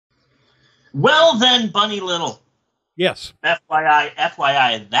Well then, Bunny Little. Yes.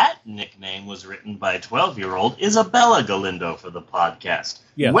 FYI, that nickname was written by 12-year-old Isabella Galindo for the podcast.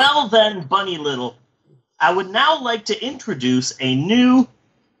 Yes. Well then, Bunny Little, I would now like to introduce a new,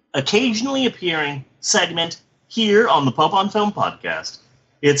 occasionally appearing segment here on the Pope on Film podcast.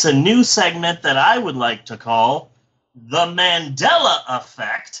 It's a new segment that I would like to call The Mandela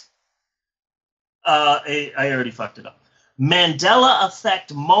Effect. I already fucked it up. Mandela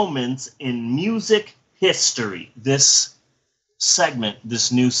Effect Moments in Music History. This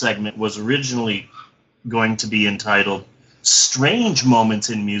new segment, was originally going to be entitled Strange Moments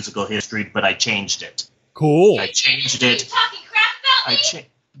in Musical History, but I changed it. Cool. I changed it. Are you talking crap about me?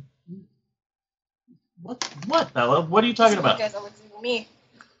 What, Bella? What are you talking about? You guys always do me.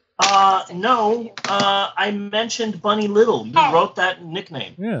 No. I mentioned Bunny Little. You wrote that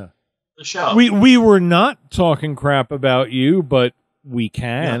nickname. Yeah. The show. We were not talking crap about you, but we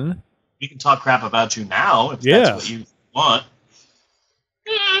can. Yeah. We can talk crap about you now if that's what you want.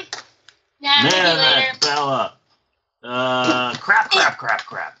 Nah, maybe later. Bella. Crap. Crap. Crap, crap,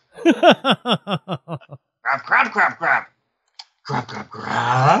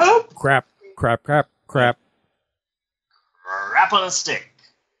 Crap on a stick.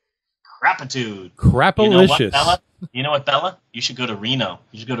 Crapitude. Crapalicious. You know what, Bella? You should go to Reno.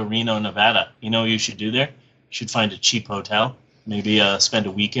 You should go to Reno, Nevada. You know what you should do there? You should find a cheap hotel. Maybe spend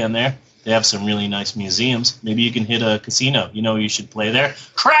a weekend there. They have some really nice museums. Maybe you can hit a casino. You know what you should play there?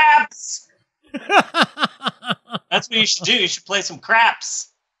 Craps! That's what you should do. You should play some craps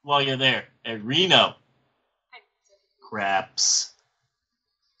while you're there at Reno. Craps.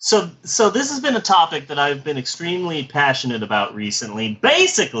 So this has been a topic that I've been extremely passionate about recently.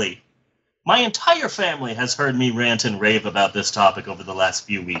 Basically, my entire family has heard me rant and rave about this topic over the last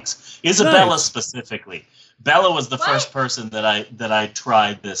few weeks. Isabella specifically. Bella was the first person that I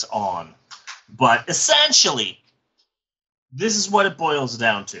tried this on. But essentially, this is what it boils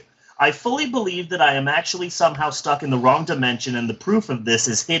down to. I fully believe that I am actually somehow stuck in the wrong dimension, and the proof of this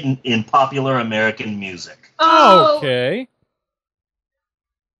is hidden in popular American music. Oh. Okay.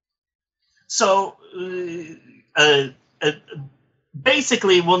 So,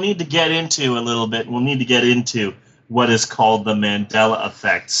 basically, we'll need to get into a little bit. We'll need to get into what is called the Mandela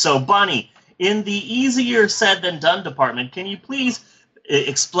effect. So, Bunny, in the easier said than done department, can you please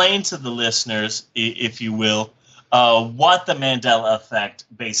explain to the listeners, if you will, what the Mandela effect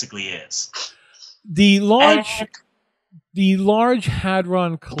basically is? The Large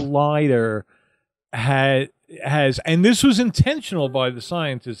Hadron Collider has, and this was intentional by the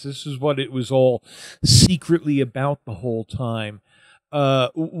scientists, this is what it was all secretly about the whole time,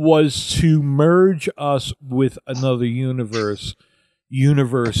 was to merge us with another universe,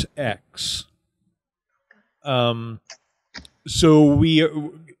 Universe X. So we,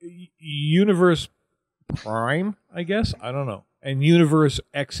 Universe Prime, I guess? I don't know. And Universe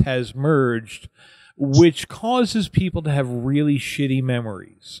X has merged, which causes people to have really shitty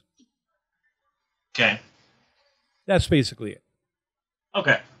memories. Okay. That's basically it.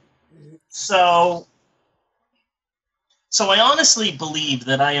 Okay. So I honestly believe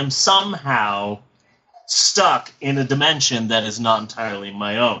that I am somehow stuck in a dimension that is not entirely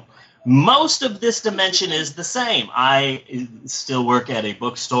my own. Most of this dimension is the same. I still work at a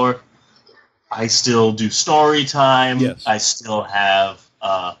bookstore. I still do story time. Yes. I still have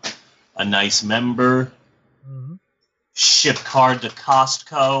a nice member. Mm-hmm. Ship card to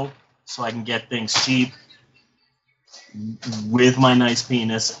Costco so I can get things cheap with my nice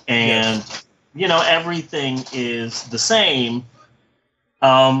penis. And, you know, everything is the same.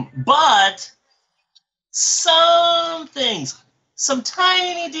 But some things, some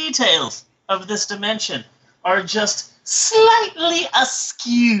tiny details of this dimension are just slightly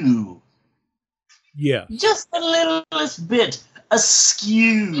askew. Yeah. Just a littlest bit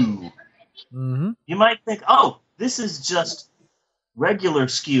askew. Mm-hmm. You might think, oh, this is just regular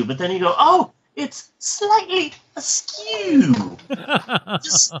skew. But then you go, oh, it's slightly askew.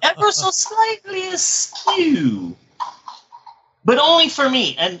 Just ever so slightly askew. But only for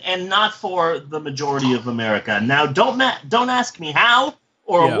me, and not for the majority of America. Now, don't ask me how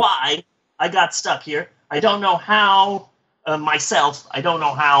or why I got stuck here. I don't know how myself. I don't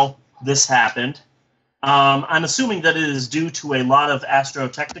know how this happened. I'm assuming that it is due to a lot of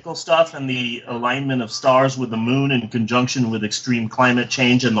astrotechnical stuff and the alignment of stars with the moon in conjunction with extreme climate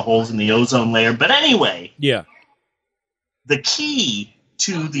change and the holes in the ozone layer. But anyway, the key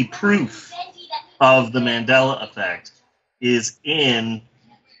to the proof of the Mandela effect is in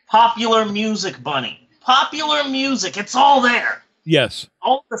popular music, Bunny. Popular music, it's all there. Yes.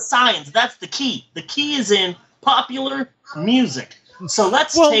 All the signs, that's the key. The key is in popular music. So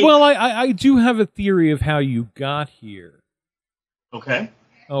let's Well, take... well, I do have a theory of how you got here. Okay.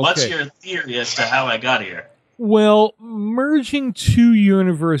 Okay. What's your theory as to how I got here? Well, merging two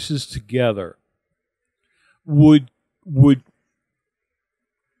universes together would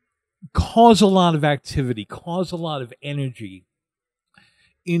cause a lot of activity, cause a lot of energy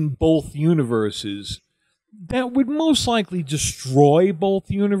in both universes that would most likely destroy both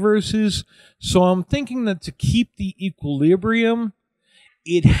universes. So I'm thinking that to keep the equilibrium,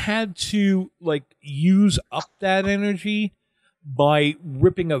 it had to use up that energy by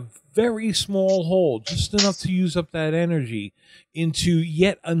ripping a very small hole, just enough to use up that energy, into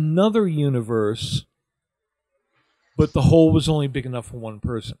yet another universe, but the hole was only big enough for one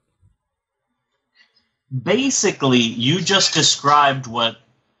person. Basically, you just described what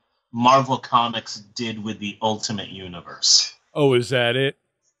Marvel Comics did with the Ultimate Universe. Oh, is that it?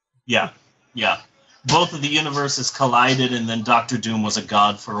 Yeah. Both of the universes collided, and then Doctor Doom was a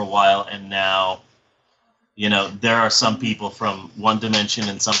god for a while, and now, there are some people from one dimension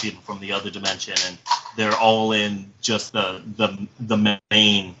and some people from the other dimension, and they're all in just the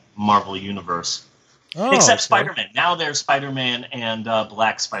main Marvel Universe. Oh, Except okay. Spider-Man. Now they're Spider-Man and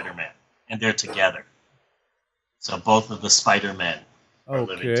Black Spider-Man, and they're together. So both of the Spider-Men are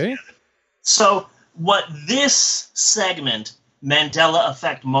living together. So what this segment, Mandela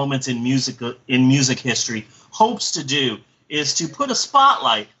Effect Moments in Music History, hopes to do is to put a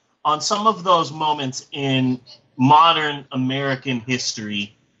spotlight on some of those moments in modern American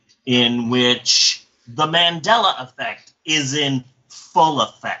history in which the Mandela Effect is in full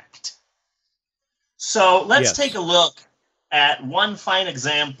effect. So let's take a look at one fine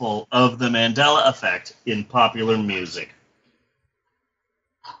example of the Mandela Effect in popular music.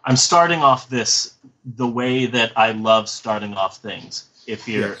 I'm starting off this the way that I love starting off things. If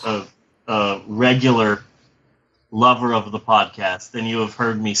you're a regular lover of the podcast, then you have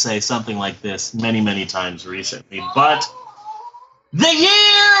heard me say something like this many, many times recently. But the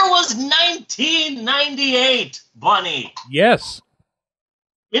year was 1998, Bunny. Yes.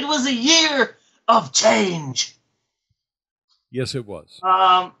 It was a year of change. Yes, it was.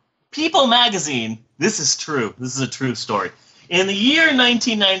 People magazine, this is true. This is a true story. In the year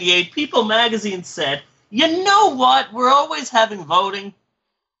 1998, People magazine said, you know what? We're always having voting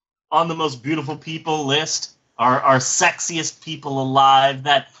on the most beautiful people list, our sexiest people alive,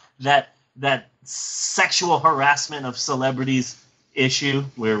 that sexual harassment of celebrities issue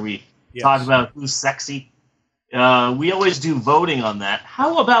where we talk about who's sexy. We always do voting on that.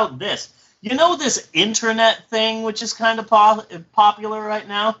 How about this? You know this internet thing, which is kind of popular right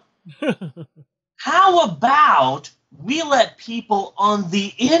now? How about we let people on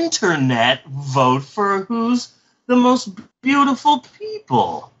the internet vote for who's the most beautiful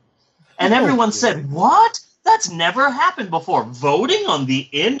people? And everyone said, what? That's never happened before. Voting on the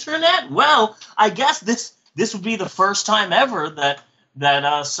internet? Well, I guess this would be the first time ever that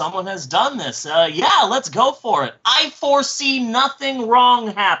someone has done this. Yeah, let's go for it. I foresee nothing wrong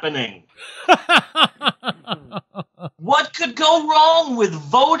happening. What could go wrong with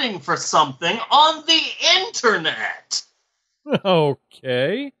voting for something on the internet?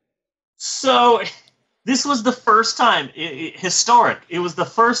 Okay. So, this was the first time, historic. It was the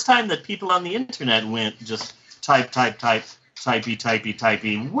first time that people on the internet went just type,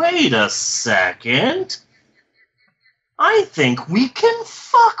 typey. Wait a second. I think we can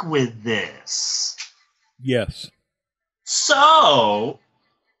fuck with this. Yes. So,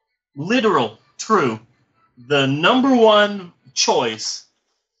 literal, true, the number one choice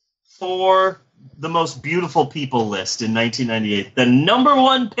for the most beautiful people list in 1998, the number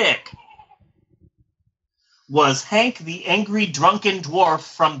one pick was Hank the Angry Drunken Dwarf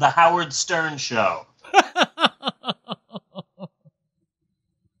from The Howard Stern Show.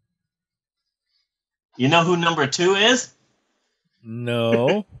 You know who number two is?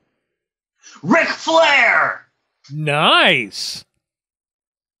 No. Ric Flair! Nice!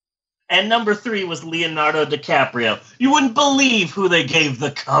 And number three was Leonardo DiCaprio. You wouldn't believe who they gave the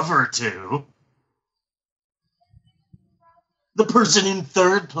cover to. The person in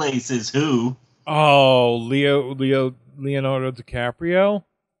third place is who? Oh, Leonardo DiCaprio?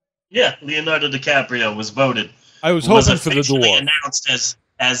 Yeah, Leonardo DiCaprio was voted. I was hoping for the dwarf. Announced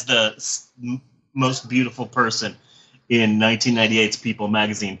as the most beautiful person in 1998's People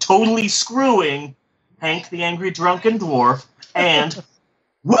magazine, totally screwing Hank the Angry Drunken Dwarf and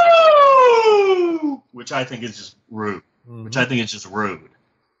Woo! Which I think is just rude.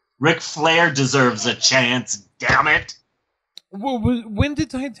 Ric Flair deserves a chance, damn it. Well, when did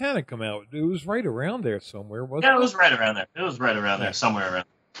Titanic come out? It was right around there somewhere, wasn't it? Yeah, it was right around there. There, somewhere around.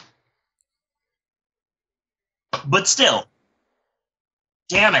 But still,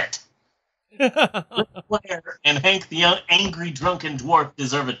 Damn it! Flair and Hank the Angry Drunken Dwarf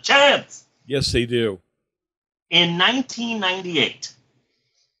deserve a chance! Yes, they do. In 1998,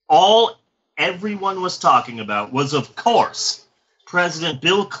 all everyone was talking about was, of course, President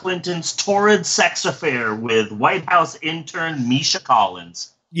Bill Clinton's torrid sex affair with White House intern Misha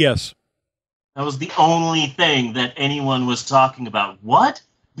Collins. Yes. That was the only thing that anyone was talking about. What?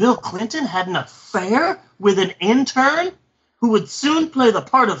 Bill Clinton had an affair with an intern who would soon play the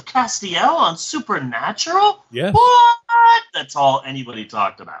part of Castiel on Supernatural? Yes. What? That's all anybody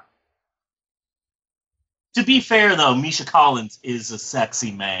talked about. To be fair, though, Misha Collins is a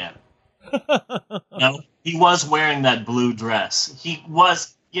sexy man. He was wearing that blue dress. He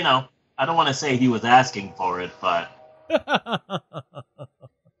was, I don't want to say he was asking for it, but,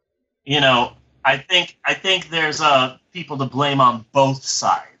 I think there's people to blame on both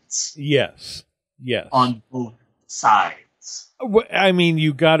sides. Yes. Yes. On both sides. I mean,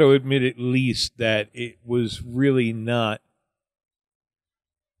 you got to admit at least that it was really not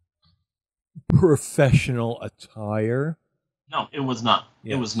professional attire. No, it was not.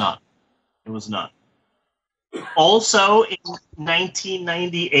 Yes. It was not. It was not. Also, in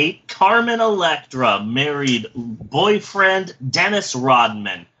 1998, Carmen Electra married boyfriend Dennis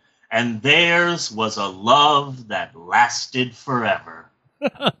Rodman, and theirs was a love that lasted forever.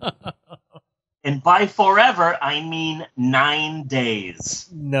 And by forever, I mean 9 days.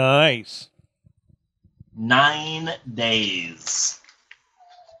 Nice. 9 days.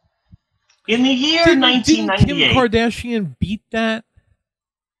 In the year Didn't 1998... Kim Kardashian beat that?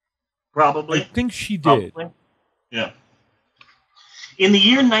 Probably. I think she did. Probably. Yeah. In the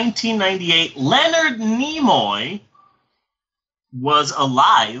year 1998, Leonard Nimoy was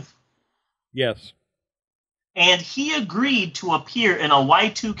alive. Yes. And he agreed to appear in a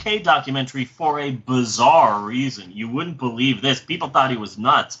Y2K documentary for a bizarre reason. You wouldn't believe this. People thought he was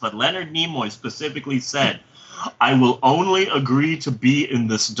nuts, but Leonard Nimoy specifically said, I will only agree to be in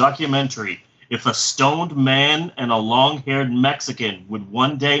this documentary if a stoned man and a long-haired Mexican would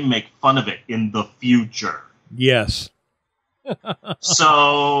one day make fun of it in the future. Yes.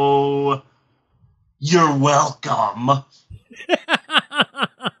 So, you're welcome.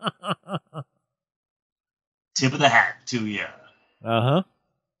 Tip of the hat to you. Uh-huh.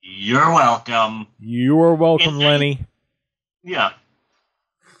 You're welcome. You're welcome, Lenny. Yeah.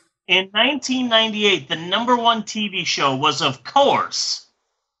 In 1998, the number one TV show was, of course,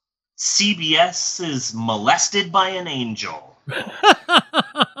 CBS's Molested by an Angel.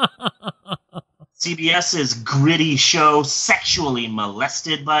 CBS's gritty show, Sexually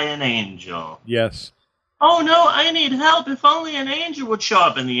Molested by an Angel. Yes. Oh no, I need help. If only an angel would show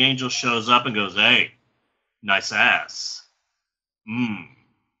up. And the angel shows up and goes, hey, nice ass. Why don't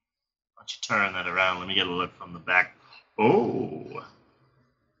you turn that around? Let me get a look from the back. Oh.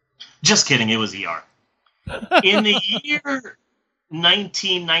 Just kidding, it was ER. In the year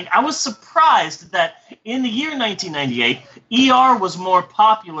 1990, I was surprised that in the year 1998, ER was more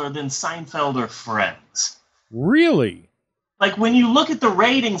popular than Seinfeld or Friends. Really? Like, when you look at the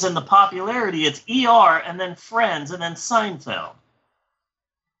ratings and the popularity, it's ER and then Friends and then Seinfeld.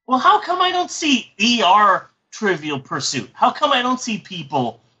 Well, how come I don't see ER Trivial Pursuit? How come I don't see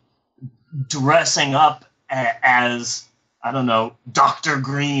people dressing up as, I don't know, Dr.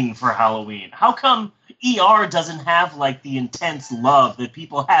 Green for Halloween? How come ER doesn't have, like, the intense love that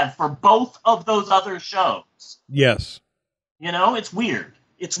people have for both of those other shows? Yes. You know, it's weird.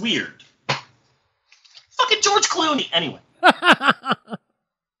 It's weird. Fucking George Clooney. Anyway.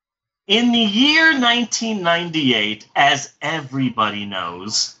 In the year 1998, as everybody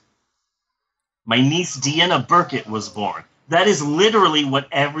knows, my niece Deanna Burkett was born. That is literally what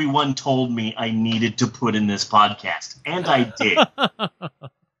everyone told me I needed to put in this podcast. And I did.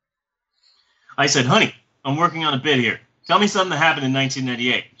 I said, honey, I'm working on a bit here. Tell me something that happened in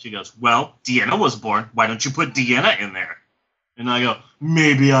 1998. She goes, well, Deanna was born. Why don't you put Deanna in there? And I go,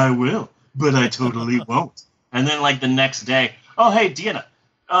 maybe I will, but I totally won't. And then, like, the next day, oh, hey, Deanna,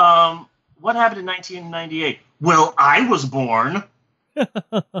 what happened in 1998? Well, I was born.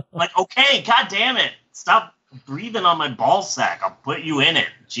 Like, okay, God damn it. Stop breathing on my ball sack. I'll put you in it.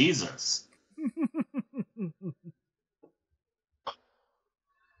 Jesus.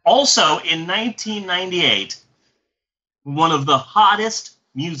 Also, in 1998, one of the hottest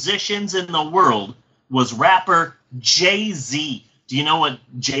musicians in the world was rapper Jay-Z. Do you know what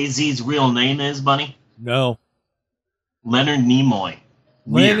Jay-Z's real name is, Bunny? No. Leonard Nimoy.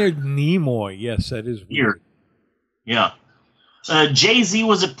 Leonard Nimoy. Yes, that is weird. Yeah. Jay-Z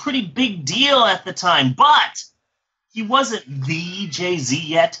was a pretty big deal at the time, but he wasn't the Jay-Z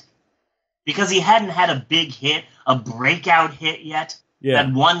yet because he hadn't had a big hit, a breakout hit yet. Yeah.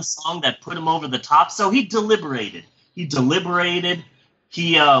 That one song that put him over the top. So he deliberated.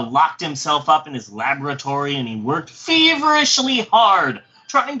 He locked himself up in his laboratory and he worked feverishly hard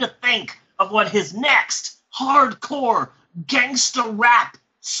trying to think of what his next hardcore gangster rap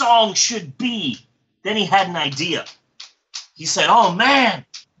song should be. Then he had an idea. He said, "Oh man,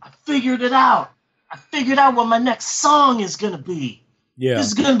 I figured it out. I figured out what my next song is going to be. Yeah. This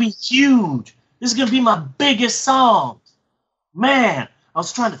is going to be huge. This is going to be my biggest song." Man, I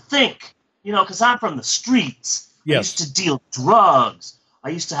was trying to think, because I'm from the streets. Yes. I used to deal drugs. I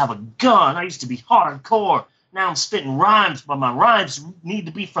used to have a gun. I used to be hardcore. Now I'm spitting rhymes, but my rhymes need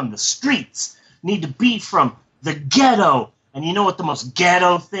to be from the streets, need to be from the ghetto. And you know what the most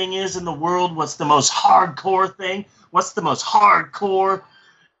ghetto thing is in the world? What's the most hardcore thing? What's the most hardcore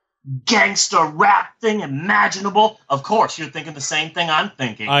gangster rap thing imaginable? Of course, you're thinking the same thing I'm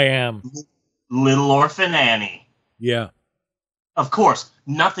thinking. I am. Little Orphan Annie. Yeah. Of course,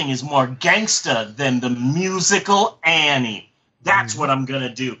 nothing is more gangsta than the musical Annie. That's what I'm going to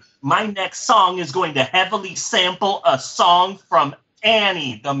do. My next song is going to heavily sample a song from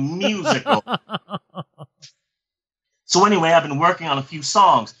Annie, the musical. So anyway, I've been working on a few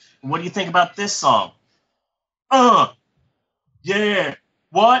songs. What do you think about this song? Yeah.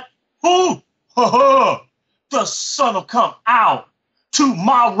 What? Who? Ha ha. The sun will come out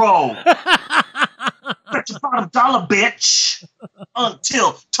tomorrow. Bet your bottom dollar, bitch.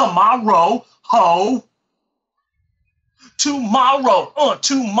 Until tomorrow, ho. Tomorrow.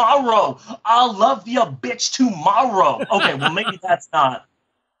 I'll love you, bitch, tomorrow. Okay, well, maybe that's not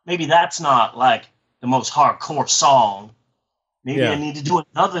like the most hardcore song. Maybe I need to do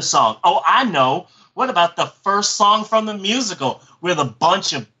another song. Oh, I know. What about the first song from the musical with a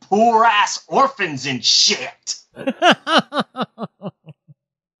bunch of poor-ass orphans and shit?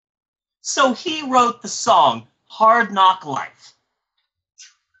 So he wrote the song Hard Knock Life.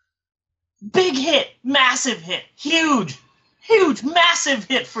 Big hit, massive hit, huge, massive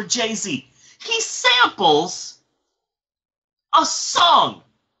hit for Jay-Z. He samples a song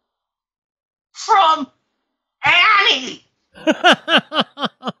from Annie.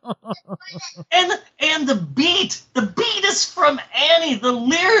 and the beat is from Annie. The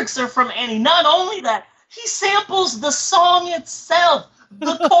lyrics are from Annie. Not only that, he samples the song itself.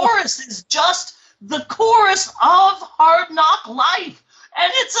 The chorus is just the chorus of Hard Knock Life.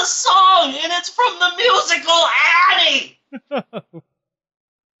 And it's a song, and it's from the musical Annie. And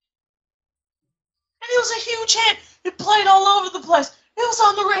it was a huge hit. It played all over the place. It was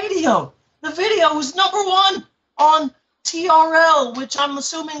on the radio. The video was #1 on TRL, which I'm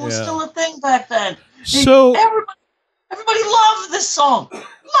assuming was still a thing back then. So everybody loved this song.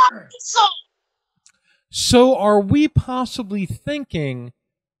 So are we possibly thinking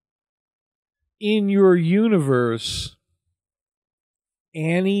in your universe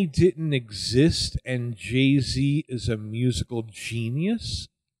Annie didn't exist and Jay-Z is a musical genius?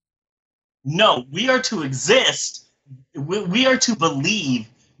 No, we are to exist. We are to believe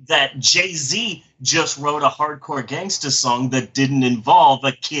that Jay-Z just wrote a hardcore gangsta song that didn't involve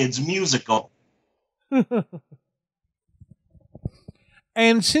a kid's musical.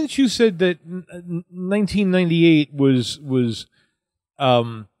 And since you said that 1998 was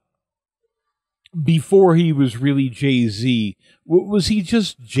before he was really Jay-Z, was he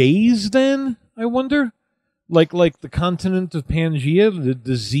just Jay's then, I wonder? Like the continent of Pangea,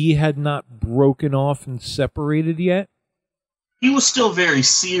 the Z had not broken off and separated yet? He was still very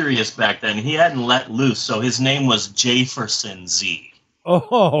serious back then. He hadn't let loose, so his name was Jefferson Z.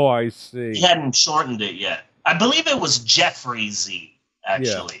 Oh, I see. He hadn't shortened it yet. I believe it was Jeffrey Z.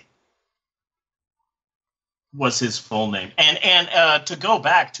 Actually, was his full name. And to go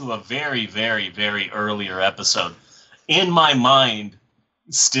back to a very, very, very earlier episode, in my mind,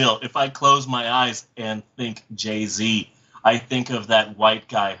 still, if I close my eyes and think Jay-Z, I think of that white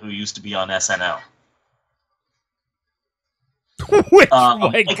guy who used to be on SNL. Which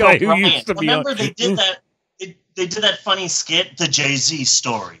white guy who used to be on? Remember they did that. They did that funny skit, The Jay-Z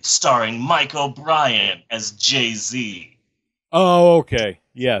Story, starring Mike O'Brien as Jay-Z. Oh, okay.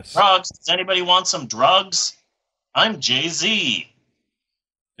 Yes. Drugs. Does anybody want some drugs? I'm Jay-Z.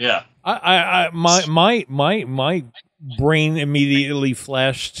 Yeah. My brain immediately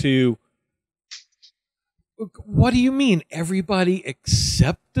flashed to, what do you mean? Everybody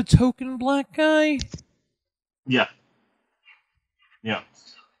except the token black guy? Yeah. Yeah.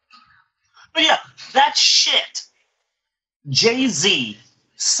 But yeah, that shit. Jay-Z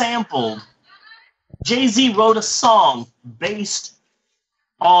wrote a song based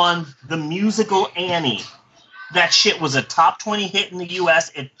on the musical Annie. That shit was a top 20 hit in the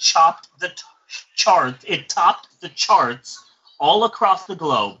U.S. It topped the charts all across the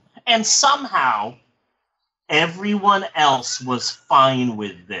globe, and somehow everyone else was fine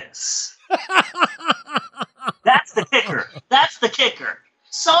with this. That's the kicker. That's the kicker.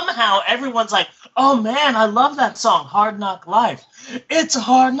 Somehow everyone's like, oh man, I love that song, Hard Knock Life. It's a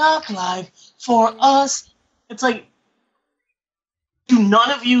hard knock life for us. It's like, do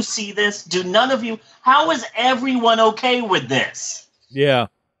none of you see this? Do none of you? How is everyone okay with this? Yeah.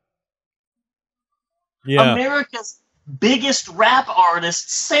 Yeah. America's biggest rap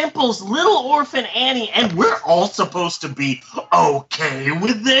artist samples Little Orphan Annie, and we're all supposed to be okay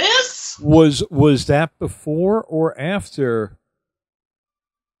with this? Was that before or after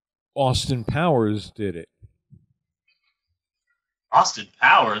Austin Powers did it? Austin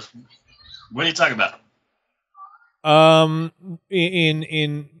Powers? What are you talking about?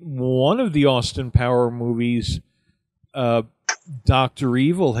 In one of the Austin Power movies, Dr.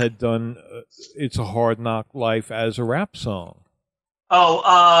 Evil had done "It's a Hard Knock Life" as a rap song.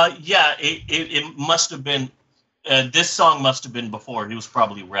 Oh, yeah, it must have been. This song must have been before. He was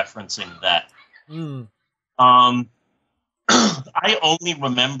probably referencing that. I only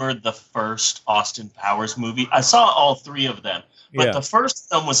remember the first Austin Powers movie. I saw all three of them. But the first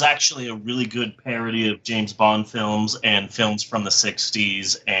film was actually a really good parody of James Bond films and films from the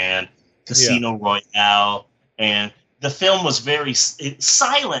 60s and Casino Royale. And the film was very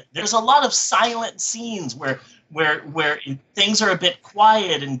silent. There's a lot of silent scenes where things are a bit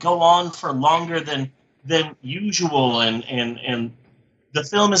quiet and go on for longer than usual. And the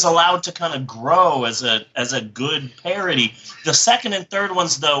film is allowed to kind of grow as a good parody. The second and third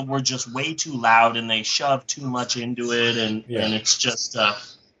ones, though, were just way too loud, and they shoved too much into it, and it's just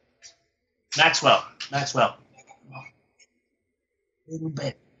Maxwell, a little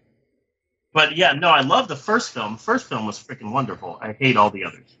bit. But yeah, no, I love the first film. The first film was freaking wonderful. I hate all the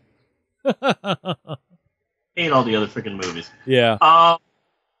others. Hate all the other freaking movies. Yeah.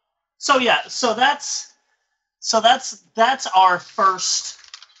 So that's our first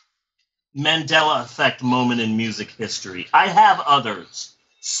Mandela effect moment in music history. I have others.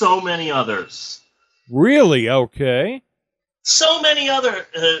 So many others. Really? Okay. So many other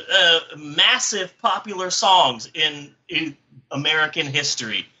massive popular songs in American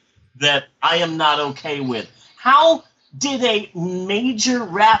history that I am not okay with. How did a major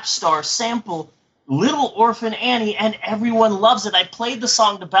rap star sample Little Orphan Annie, and everyone loves it? I played the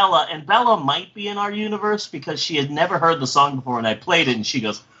song to Bella, and Bella might be in our universe because she had never heard the song before, and I played it, and she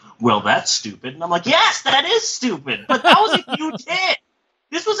goes, well, that's stupid. And I'm like, yes, that is stupid, but that was a huge hit.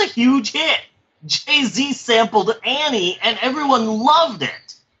 This was a huge hit. Jay-Z sampled Annie, and everyone loved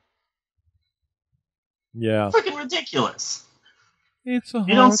it. Yeah. Freaking ridiculous. It's a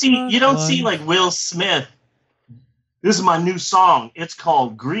you don't see like Will Smith. This is my new song. It's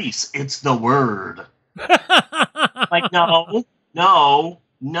called Grease. It's the word. Like, no.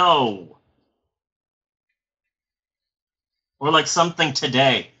 Or like something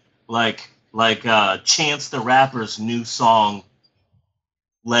today. Like Chance the Rapper's new song,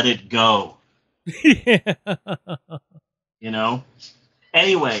 Let It Go. Yeah. You know?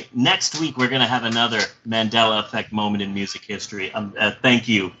 Anyway, next week we're going to have another Mandela Effect moment in music history. Thank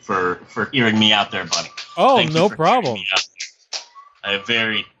you for hearing me out there, buddy. Oh, no problem. I'm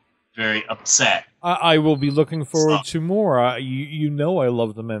very, very upset. I will be looking forward to more. You know I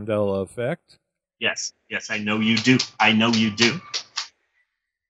love the Mandela Effect. Yes, I know you do.